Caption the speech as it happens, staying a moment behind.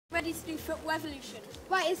ready to do Football Evolution.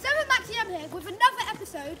 Right, it's 7 Maxi M here with another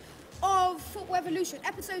episode of Football Evolution,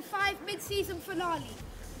 episode 5, mid-season finale.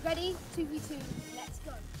 Ready? 2v2, let's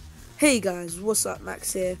go. Hey guys, what's up?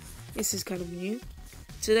 Max here. This is kind of new.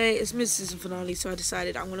 Today it's mid-season finale, so I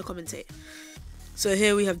decided I'm going to commentate. So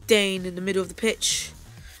here we have Dane in the middle of the pitch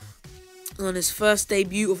on his first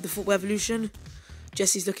debut of the Football Evolution.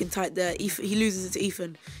 Jesse's looking tight there. He loses it to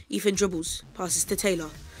Ethan. Ethan dribbles, passes to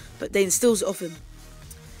Taylor, but Dane steals it off him.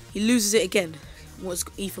 He loses it again. What's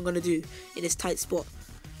Ethan going to do in his tight spot?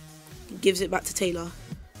 He gives it back to Taylor.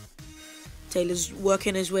 Taylor's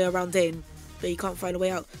working his way around Dane, but he can't find a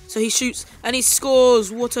way out. So he shoots and he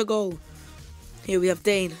scores. What a goal. Here we have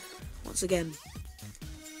Dane once again,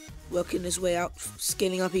 working his way out,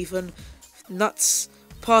 scaling up Ethan. Nuts.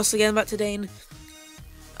 Pass again back to Dane.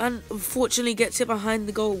 And unfortunately gets it behind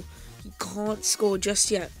the goal. He can't score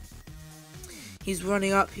just yet. He's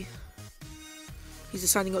running up. He's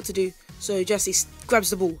deciding what to do. So Jesse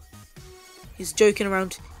grabs the ball. He's joking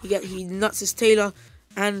around. He nuts his Taylor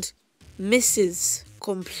and misses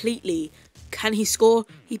completely. Can he score?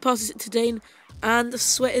 He passes it to Dane and the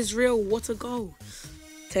sweat is real. What a goal.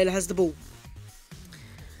 Taylor has the ball.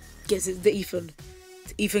 Gets it to Ethan.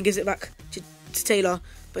 Ethan gives it back to Taylor,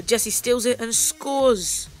 but Jesse steals it and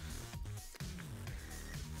scores.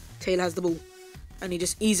 Taylor has the ball and he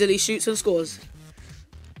just easily shoots and scores.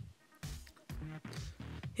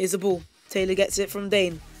 Here's the ball. Taylor gets it from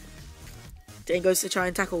Dane. Dane goes to try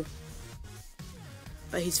and tackle,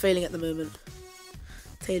 but he's failing at the moment.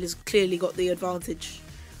 Taylor's clearly got the advantage,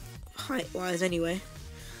 height-wise anyway.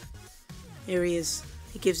 Here he is.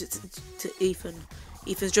 He gives it to Ethan.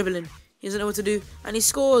 Ethan's dribbling. He doesn't know what to do, and he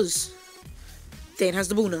scores. Dane has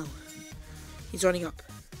the ball now. He's running up.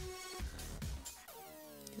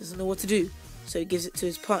 He doesn't know what to do, so he gives it to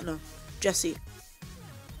his partner, Jesse.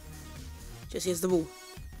 Jesse has the ball.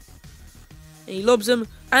 And he lobs him,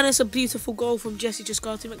 and it's a beautiful goal from Jesse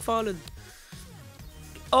Giscardi McFarlane.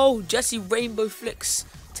 Oh, Jesse rainbow flicks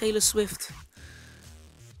Taylor Swift.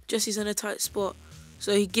 Jesse's in a tight spot,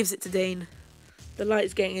 so he gives it to Dane. The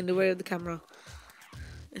light's getting in the way of the camera.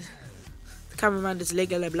 The cameraman is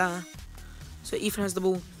lega blah. So Ethan has the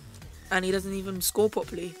ball, and he doesn't even score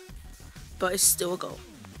properly, but it's still a goal.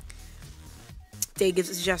 Dane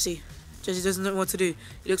gives it to Jesse. Jesse doesn't know what to do.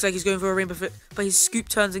 He looks like he's going for a rainbow flip, but his scoop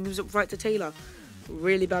turns and gives it right to Taylor.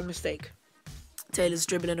 Really bad mistake. Taylor's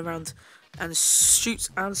dribbling around and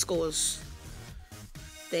shoots and scores.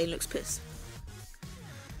 Dane looks pissed.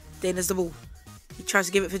 Dane has the ball. He tries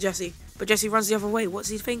to give it for Jesse, but Jesse runs the other way. What's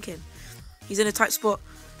he thinking? He's in a tight spot.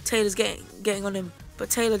 Taylor's getting on him,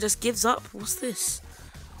 but Taylor just gives up. What's this?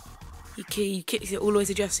 He kicks it all the way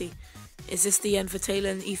to Jesse. Is this the end for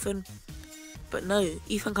Taylor and Ethan? But no,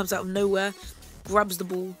 Ethan comes out of nowhere, grabs the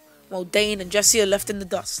ball, while Dane and Jesse are left in the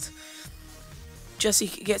dust. Jesse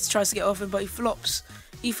tries to get off him, but he flops.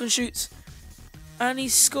 Ethan shoots, and he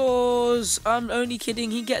scores. I'm only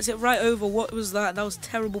kidding. He gets it right over. What was that? That was a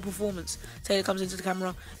terrible performance. Taylor comes into the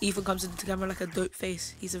camera. Ethan comes into the camera like a dope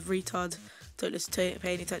face. He's a retard. Don't listen to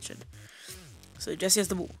pay any attention. So Jesse has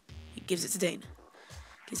the ball. He gives it to Dane.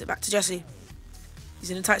 Gives it back to Jesse. He's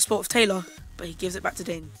in a tight spot with Taylor, but he gives it back to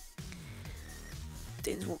Dane.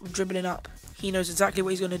 Dane's dribbling up. He knows exactly what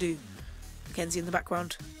he's going to do. Mackenzie in the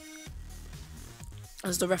background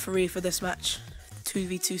as the referee for this match.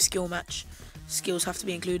 2v2 skill match. Skills have to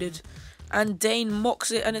be included. And Dane mocks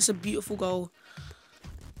it, and it's a beautiful goal.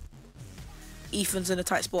 Ethan's in a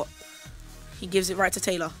tight spot. He gives it right to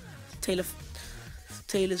Taylor.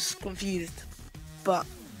 Taylor's confused, but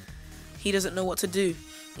he doesn't know what to do.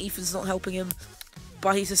 Ethan's not helping him,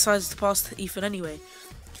 but he decides to pass to Ethan anyway.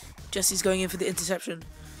 Jesse's going in for the interception,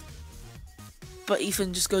 but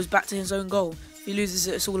Ethan just goes back to his own goal. If he loses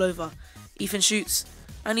it, it's all over. Ethan shoots,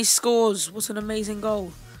 and he scores. What an amazing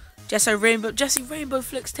goal. Jesse rainbow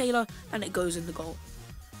flicks Taylor, and it goes in the goal.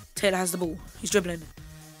 Taylor has the ball. He's dribbling.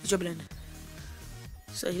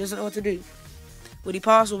 So he doesn't know what to do. Would he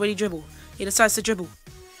pass or would he dribble? He decides to dribble.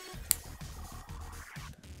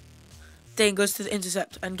 Dane goes to the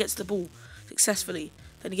intercept and gets the ball successfully.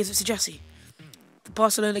 Then he gives it to Jesse. The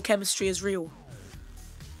Barcelona chemistry is real.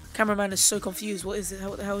 Cameraman is so confused. What is it?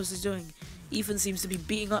 What the hell is he doing? Ethan seems to be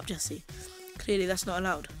beating up Jesse. Clearly that's not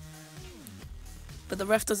allowed. But the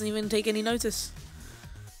ref doesn't even take any notice.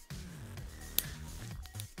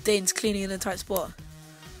 Dane's cleaning in a tight spot.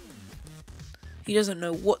 He doesn't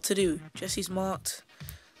know what to do. Jesse's marked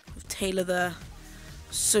with Taylor there.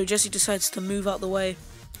 So Jesse decides to move out the way.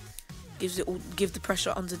 Give the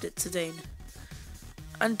pressure under it to Dane.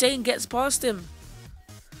 And Dane gets past him.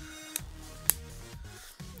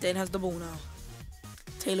 Dane has the ball now.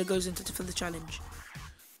 Taylor goes into for the challenge.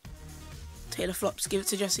 Taylor flops, give it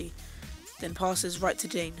to Jesse. Then passes right to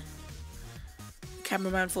Dane. The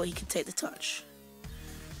cameraman thought he could take the touch.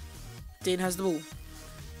 Dane has the ball.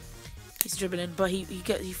 He's dribbling, but he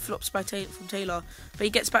flops by from Taylor. But he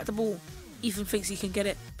gets back the ball. Ethan thinks he can get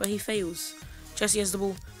it, but he fails. Jesse has the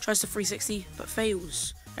ball, tries to 360, but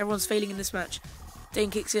fails. Everyone's failing in this match. Dane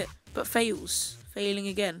kicks it, but fails. Failing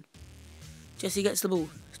again. Jesse gets the ball.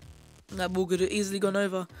 And that ball could have easily gone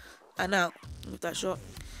over and out with that shot.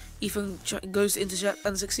 Ethan goes to intercept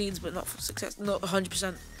and succeeds, but not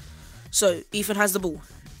 100%. So, Ethan has the ball.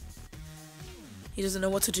 He doesn't know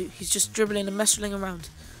what to do. He's just dribbling and messing around.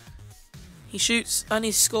 He shoots and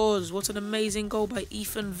he scores. What an amazing goal by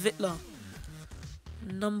Ethan Vittler.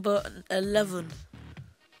 Number 11.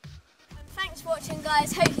 Thanks for watching,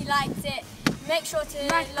 guys. Hope you liked it. Make sure to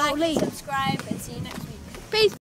like and subscribe, and see you next week. Peace.